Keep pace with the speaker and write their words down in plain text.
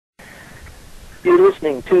You're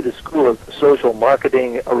listening to the School of Social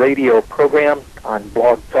Marketing radio program on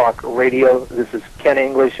Blog Talk Radio. This is Ken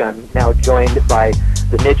English. I'm now joined by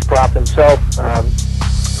the niche prof himself,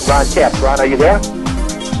 Ron Capps. Ron, are you there?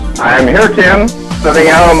 I'm here, Tim, sitting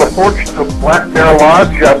out on the porch of Black Bear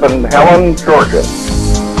Lodge up in Helen, Georgia.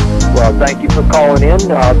 Well, thank you for calling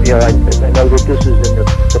in. I know that this is in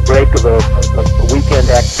the break of a weekend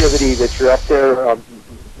activity that you're up there,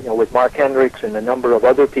 with Mark Hendricks and a number of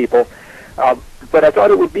other people. But I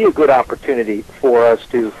thought it would be a good opportunity for us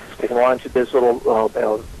to launch this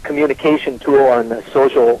little communication tool on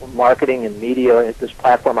social marketing and media at this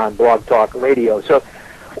platform on Blog Talk Radio. So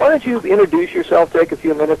why don't you introduce yourself, take a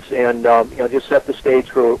few minutes, and just set the stage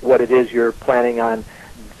for what it is you're planning on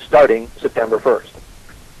starting September 1st.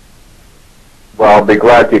 Well, I'll be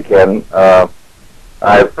glad to, Ken.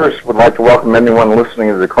 I first would like to welcome anyone listening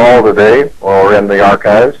to the call today or in the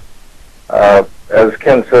archives. As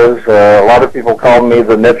Ken says, a lot of people call me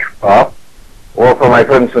the niche prof, or for my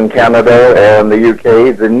friends in Canada and the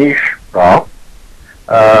UK, the niche prof.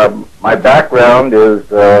 My background is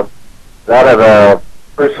that of a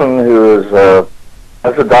person who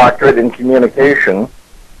has a doctorate in communication,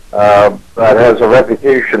 but has a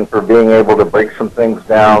reputation for being able to break some things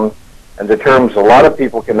down into terms a lot of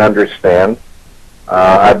people can understand.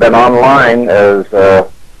 I've been online as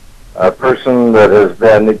a person that has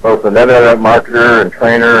been both an internet marketer and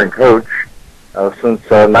trainer and coach since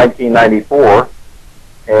 1994.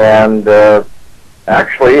 And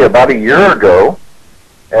actually, about a year ago,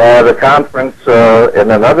 at a conference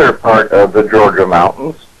in another part of the Georgia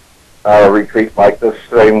mountains, retreat like this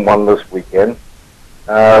same one this weekend,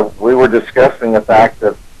 we were discussing the fact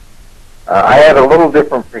that I had a little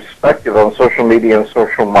different perspective on social media and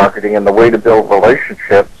social marketing and the way to build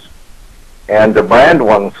relationships and to brand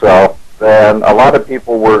oneself than a lot of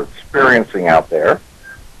people were experiencing out there.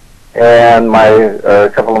 And a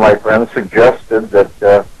couple of my friends suggested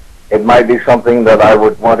that it might be something that I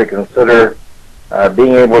would want to consider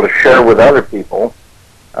being able to share with other people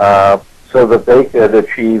so that they could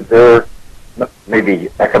achieve their maybe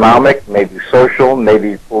economic, maybe social,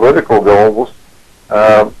 maybe political goals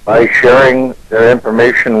by sharing their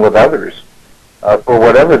information with others for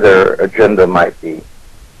whatever their agenda might be.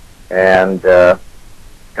 And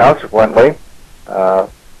consequently,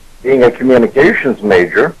 being a communications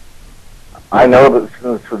major, I know that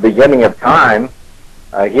since the beginning of time,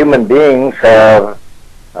 human beings have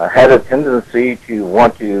had a tendency to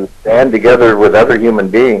want to stand together with other human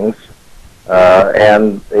beings,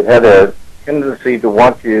 and they've had a tendency to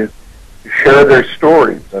want to share their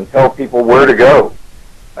stories and tell people where to go.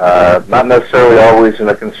 Not necessarily always in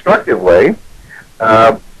a constructive way,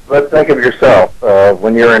 but think of yourself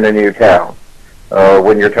when you're in a new town,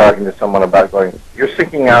 when you're talking to someone about going, you're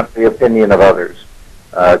seeking out the opinion of others.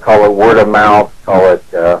 Call it word of mouth, call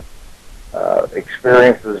it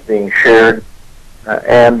experiences being shared.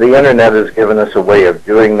 And the internet has given us a way of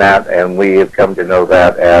doing that, and we have come to know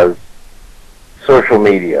that as social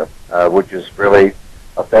media, which is really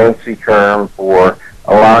a fancy term for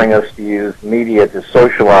allowing us to use media to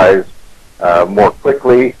socialize more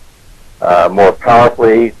quickly, more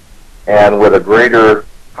powerfully, and with a greater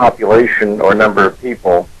population or number of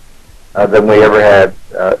people than we ever had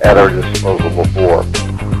at our disposal before.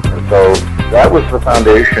 And so that was the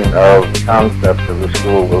foundation of the concept of the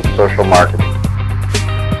School of Social Marketing.